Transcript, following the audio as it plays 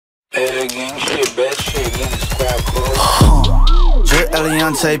gang shit, bad shit, getting scrap clothes. Drip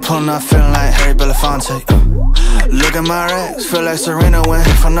Eliantte, pulling up, feeling like Harry Belafonte. Look at my racks, feel like Serena went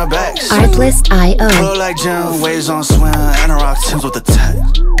from the back. Artlist.io. Pull like Jim, waves on swim, and I rock timbs with the tech.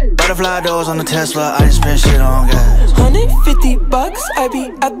 Butterfly doors on the Tesla, I ain't spend shit on gas. $150, I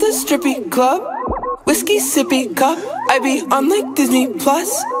be at the strippy club. Whisky, sippy cup, I be on like Disney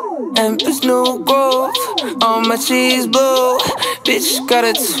Plus. Empress New Grove, on my cheese blue. Bitch got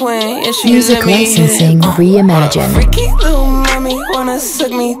a twin, and she Music licensing reimagined. Freaky little mommy wanna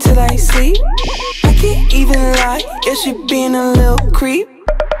suck me till I sleep. I can't even lie, yeah, she being a little creep.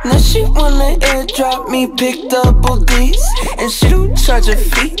 Now she wanna airdrop me, pick double D's. And she don't charge a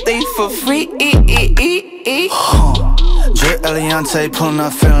fee, they for free. Drip Eliantte, pulling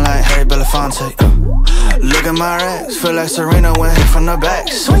up, feeling like Harry Belafonte. Look at my racks, feel like Serena went from the back.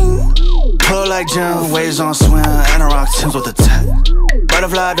 Swing, pull like Jim, waves on swim, and I rock timbs with the tech.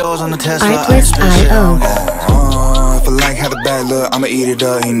 Butterfly doors on the Tesla, I ain't spend shit on gas. If I like how the bad look, I'ma eat it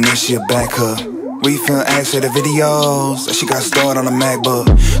up, ain't this shit back up. We film acts at the videos that she got stored on a MacBook.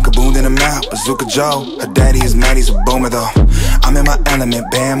 Kaboom in the mouth, Bazooka Joe. Her daddy is mad, he's a boomer though. I'm in my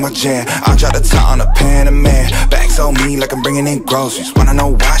element, band my jam. I drop the top on a Panamera. Backs on me like I'm bringing in groceries. Wanna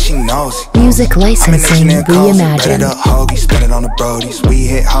know why she knows it. Music licensing reimagined. Bet it up, hoagie, spend it on the brodies. We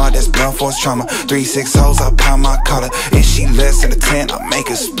hit hard, that's blunt force trauma. 3-6 hoes, I pop my collar. If she less than a 10, I make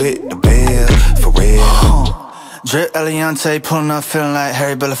her split the bill, for real. Drip Eliantte, pulling up, feeling like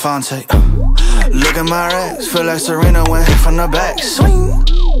Harry Belafonte. Look at my racks, feel like Serena went from the back. Swing,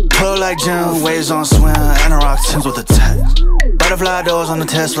 pull like Jim, waves on swim, and I rock timbs with the tech. Butterfly doors on the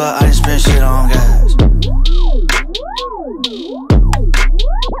Tesla, I ain't spend shit on gas.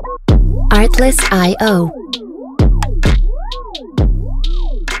 Artlist.io.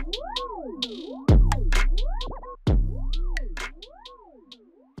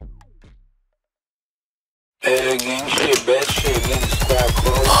 Gang shit, bad shit, getting scrap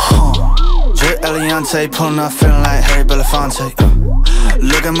clothes. Drip Eliantte, pulling up, feeling like Harry Belafonte.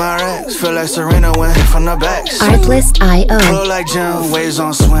 Look at my racks, feel like Serena went from the back. Artlist.io. Pull like Jim, waves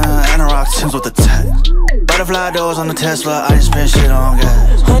on swim, and I rock timbs with the tech. Butterfly doors on the Tesla, I ain't spend shit on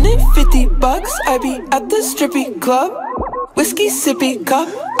gas. $150, I be at the strippy club. Whisky, sippy cup,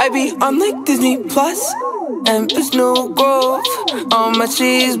 I be on like Disney Plus. Empress New Grove, on my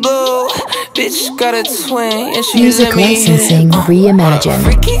cheese blue. Bitch got a twin, and she Music licensing reimagined.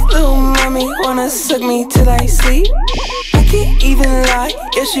 Freaky little mommy wanna suck me till I sleep. I can't even lie,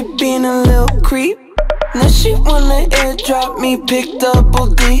 yeah, she being a little creep. Now she wanna airdrop me, pick double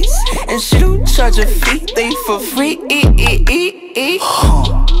D's. And she don't charge a fee, they for free.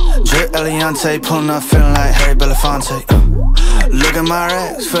 Drip Eliantte, pulling up, feeling like Harry Belafonte. Look at my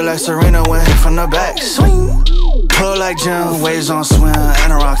racks, feel like Serena went from the back. Swing, pull like Jim, waves on swim,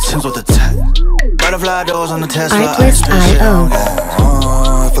 and I rock timbs with the tech. Butterfly doors on the Tesla, I ain't spend shit on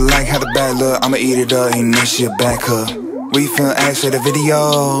gas. If I like how the bad look, I'ma eat it up, ain't this shit back up. We film acts at the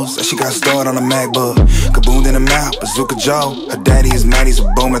videos that she got stored on a MacBook. Kaboom in the mouth, Bazooka Joe. Her daddy is mad, he's a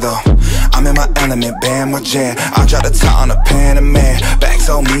boomer though. I'm in my element, band my jam. I drop the top on a Panamera. Backs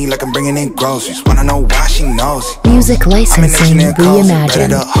on me like I'm bringing in groceries. Wanna know why she knows it. Music licensing reimagined. Bet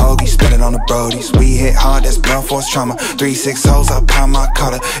it up, hoagie, spend it on the brodies. We hit hard, that's blunt force trauma. 3-6 hoes, I pop my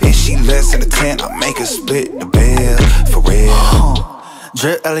collar. If she less than a 10, I make her split the bill, for real.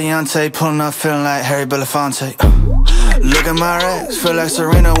 Drip Eliantte, pulling up, feeling like Harry Belafonte. Look at my racks, feel like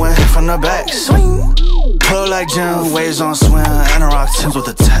Serena went from the back. Swing, pull like Jim, waves on swim, and I rock timbs with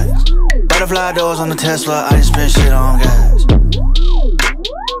the tech. Butterfly doors on the Tesla, I ain't spend shit on gas.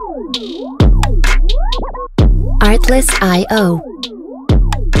 Artlist.io.